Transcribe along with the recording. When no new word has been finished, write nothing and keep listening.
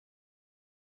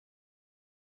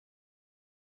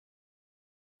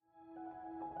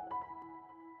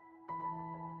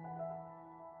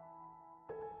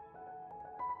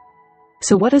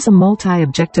So what is a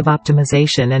multi-objective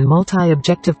optimization and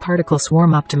multi-objective particle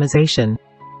swarm optimization?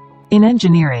 In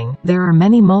engineering, there are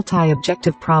many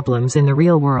multi-objective problems in the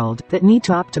real world that need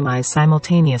to optimize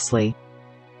simultaneously.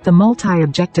 The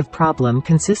multi-objective problem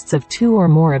consists of two or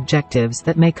more objectives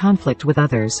that may conflict with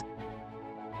others.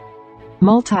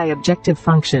 Multi-objective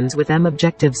functions with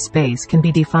M-objective space can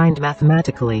be defined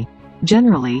mathematically.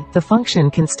 Generally, the function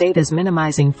can state as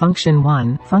minimizing function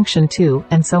 1, function 2,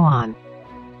 and so on.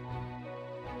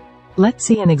 Let's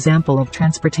see an example of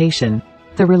transportation.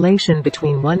 The relation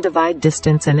between one-divide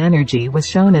distance and energy was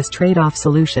shown as trade-off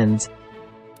solutions.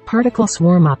 Particle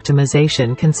swarm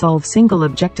optimization can solve single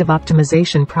objective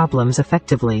optimization problems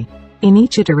effectively. In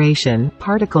each iteration,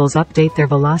 particles update their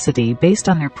velocity based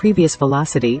on their previous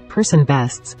velocity, person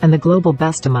bests, and the global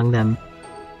best among them.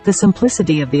 The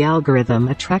simplicity of the algorithm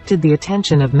attracted the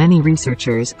attention of many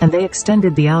researchers, and they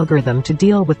extended the algorithm to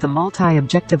deal with the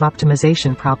multi-objective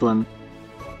optimization problem.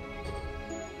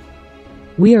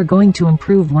 We are going to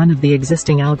improve one of the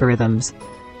existing algorithms.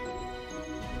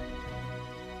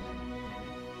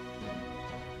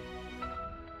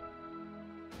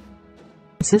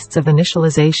 Consists of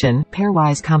initialization,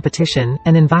 pairwise competition,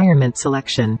 and environment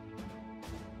selection.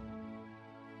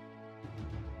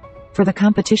 For the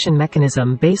competition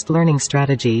mechanism-based learning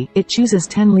strategy, it chooses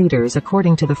 10 leaders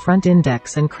according to the front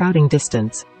index and crowding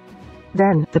distance.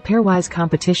 Then, the pairwise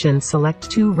competitions select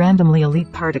 2 randomly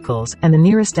elite particles, and the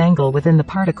nearest angle within the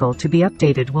particle to be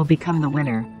updated will become the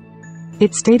winner.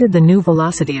 It stated the new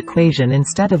velocity equation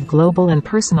instead of global and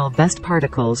personal best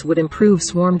particles would improve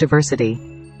swarm diversity.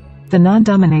 The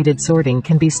non-dominated sorting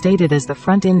can be stated as the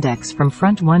front index from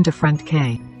front 1 to front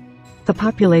k. The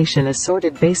population is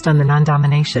sorted based on the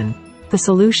non-domination. The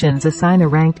solutions assign a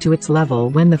rank to its level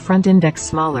when the front index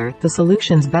smaller, the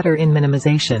solutions better in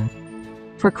minimization.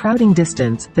 For crowding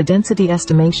distance, the density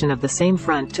estimation of the same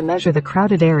front to measure the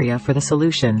crowded area for the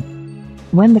solution.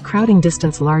 When the crowding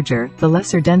distance larger, the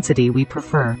lesser density we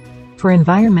prefer. For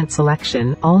environment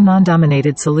selection, all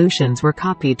non-dominated solutions were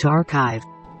copied to archive.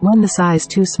 When the size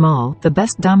too small, the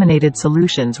best dominated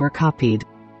solutions were copied.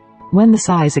 When the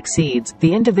size exceeds,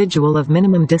 the individual of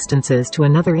minimum distances to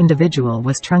another individual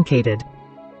was truncated.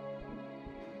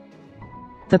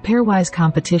 The pairwise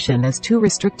competition is too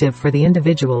restrictive for the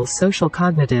individual's social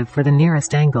cognitive for the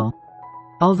nearest angle.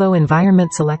 Although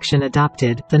environment selection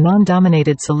adopted, the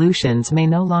non-dominated solutions may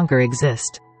no longer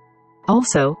exist.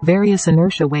 Also, various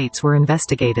inertia weights were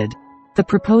investigated. The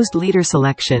proposed leader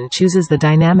selection chooses the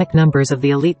dynamic numbers of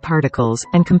the elite particles,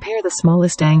 and compare the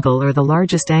smallest angle or the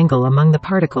largest angle among the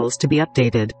particles to be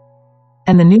updated.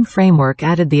 And the new framework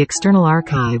added the external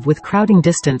archive with crowding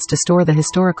distance to store the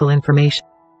historical information.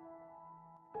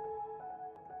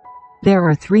 There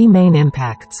are 3 main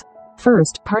impacts.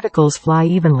 First, particles fly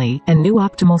evenly, and new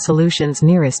optimal solutions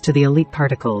nearest to the elite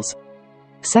particles.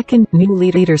 Second, new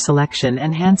leader selection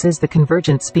enhances the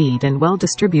convergent speed and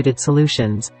well-distributed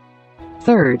solutions.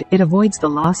 Third, it avoids the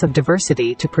loss of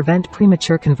diversity to prevent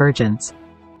premature convergence.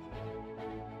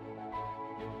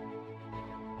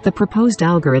 The proposed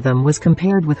algorithm was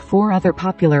compared with 4 other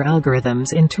popular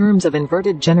algorithms in terms of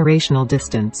inverted generational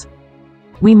distance.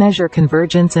 We measure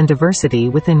convergence and diversity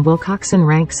within Wilcoxon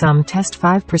rank sum test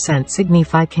 5%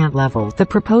 significant level. The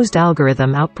proposed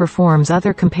algorithm outperforms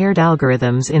other compared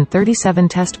algorithms in 37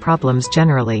 test problems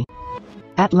generally.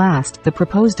 At last, the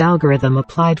proposed algorithm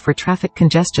applied for traffic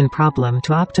congestion problem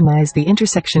to optimize the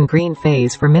intersection green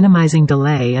phase for minimizing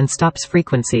delay and stops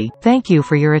frequency. Thank you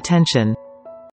for your attention.